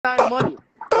6ix9ine money.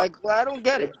 Like, well, I don't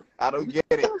get it. I don't get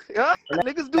it. Yeah,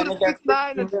 niggas do the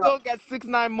 6ix9ine and still get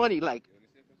 6ix9ine money. Like,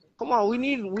 come on, we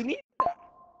need that.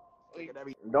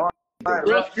 Like,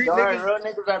 real street niggas. Real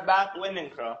niggas are back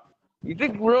winning, bro. You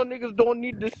think real niggas don't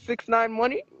need the 6ix9ine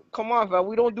money? Come on, fam.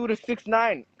 We don't do the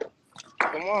 6ix9ine.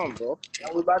 Come on, bro. Now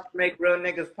we about to make real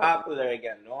niggas popular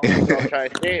again, no? That's what I'm trying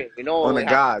to say. You know, On the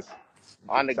guys.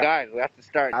 On the guys, we have to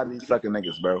start. I be sucking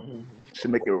niggas, bro.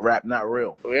 Should make it rap, not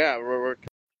real. Yeah, We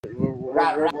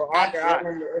got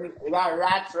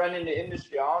rats running the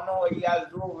industry. I don't know what you guys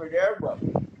do over there, but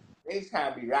they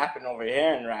can't be rapping over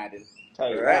here and ratting. Tell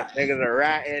you that. Niggas are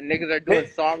ratting. Niggas are doing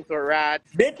songs with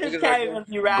rats. Bitches can't even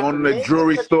be rapping. Going to the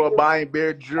jewelry store, buying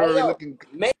bare jewelry, looking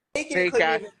fake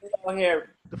ass on here.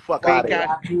 The fuck out of fake here.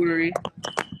 ass jewelry.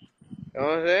 You know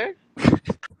what I'm saying?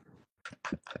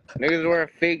 Niggas wearing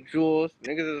fake jewels.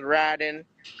 Niggas is ratting. You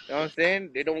know what I'm saying?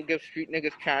 They don't give street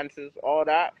niggas chances. All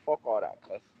that. Fuck all that.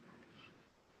 Cause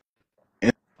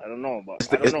I don't know, but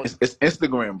It's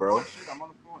Instagram, bro.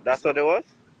 That's what it was?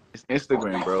 It's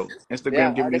Instagram, bro.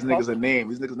 Instagram giving these niggas a name.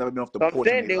 These niggas never been off the porch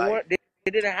in their life.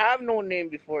 They didn't have no name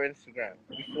before Instagram,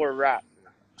 before rap.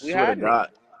 We Swear had to God.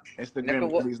 Instagram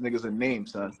giving these niggas a name,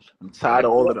 son. I'm tired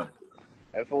of all of them.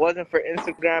 If it wasn't for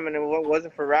Instagram and it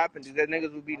wasn't for rapping, these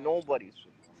niggas would be nobodies.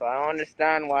 So I don't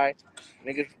understand why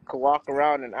niggas could walk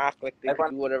around and act like they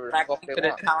can do whatever the fuck they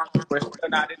want. We're still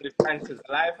not in the trenches,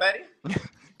 alive, Fetty?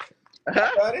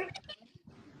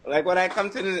 Like when I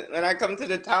come to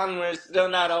the town, we're still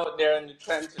not out there in the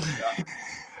trenches,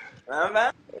 bro.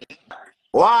 Man?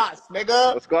 Watch,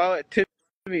 nigga. Let's go out with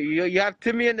Timmy. You have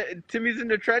Timmy's in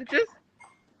the trenches?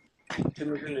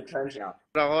 Timmy's in the trench now.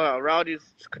 No, hold on. Rowdy's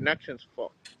connections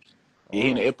fucked. Yeah, he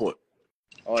in the airport.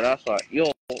 Oh, that's why.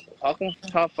 Yo, how come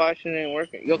Top Fashion ain't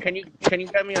working? Yo, can you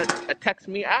get me a text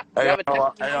me app? You have a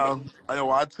text me app?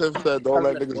 Why Tiff said don't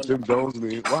let niggas Jim Jones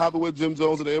me? What happened with Jim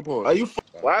Jones at the airport? Are you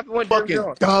what happened with Jim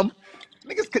Jones? Dumb?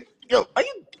 Niggas could, yo, are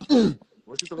you?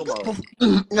 What you talking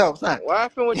about? No, son. What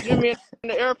happened with Jimmy in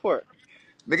the airport?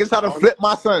 Niggas try to flip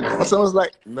my son. My son was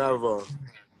like, never.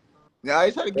 yeah,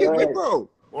 he tried to get with, bro.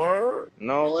 What?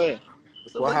 No way.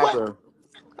 So What like, happened?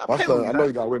 My son, I know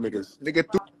you got with niggas.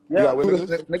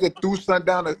 Nigga threw son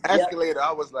down the escalator.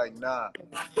 I was like, nah.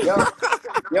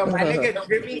 Yo, my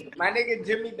nigga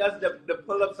Jimmy does the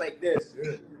pull-ups like this.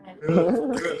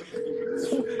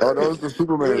 Oh, that was the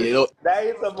Superman. That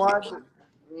is a monster.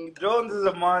 Jones is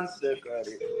a monster,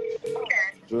 buddy.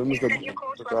 Jim's the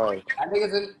guy.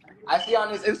 I see on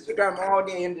his Instagram all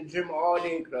day in the gym all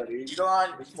day, buddy. You don't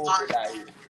want to smoke with that here.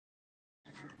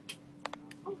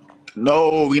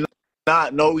 No, we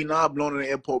not blowing in the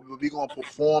airport. We gonna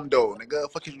perform though,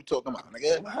 nigga. Fuck is you talking about,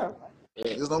 nigga?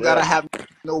 Niggas don't gotta have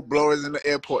no blowers in the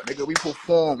airport, nigga. We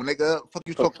perform, nigga. Fuck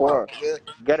you talking about, nigga?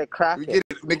 Get it cracking.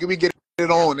 We get it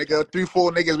on, nigga.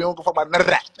 3-4 niggas. We don't give a fuck about none of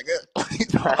that, nigga.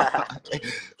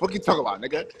 Fuck you talking about,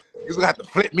 nigga? You gonna have to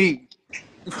flip me.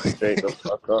 Straight the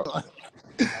fuck up.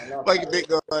 Fuck you think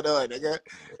going on, nigga?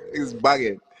 It's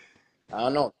bugging. I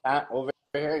don't know. Over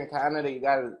here in Canada, you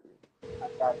gotta.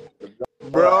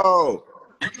 Bro,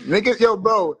 niggas, yo,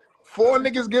 bro. 4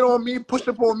 niggas get on me, push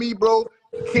up on me, bro.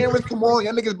 Cameras come on,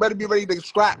 y'all niggas better be ready to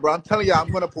scrap, bro. I'm telling y'all, I'm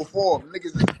gonna perform.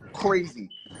 Niggas is crazy.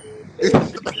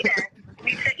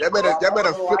 y'all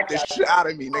better flip the shit out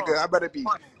of me, nigga. I better be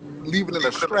leaving in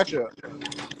a stretcher.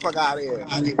 Fuck out of here.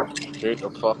 Straight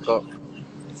the fuck up.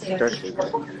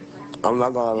 I'm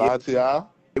not gonna lie to y'all.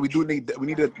 We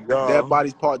need a Dead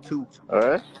Bodies Part 2.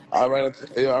 Alright. I ran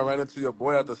into your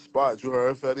boy at the spot. You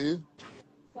heard, Fetty?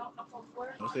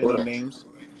 Don't say no names.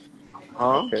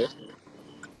 Huh? Okay.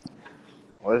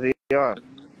 What is he on?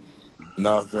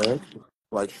 Nothing.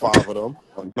 Like 5 of them.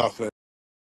 Nothing.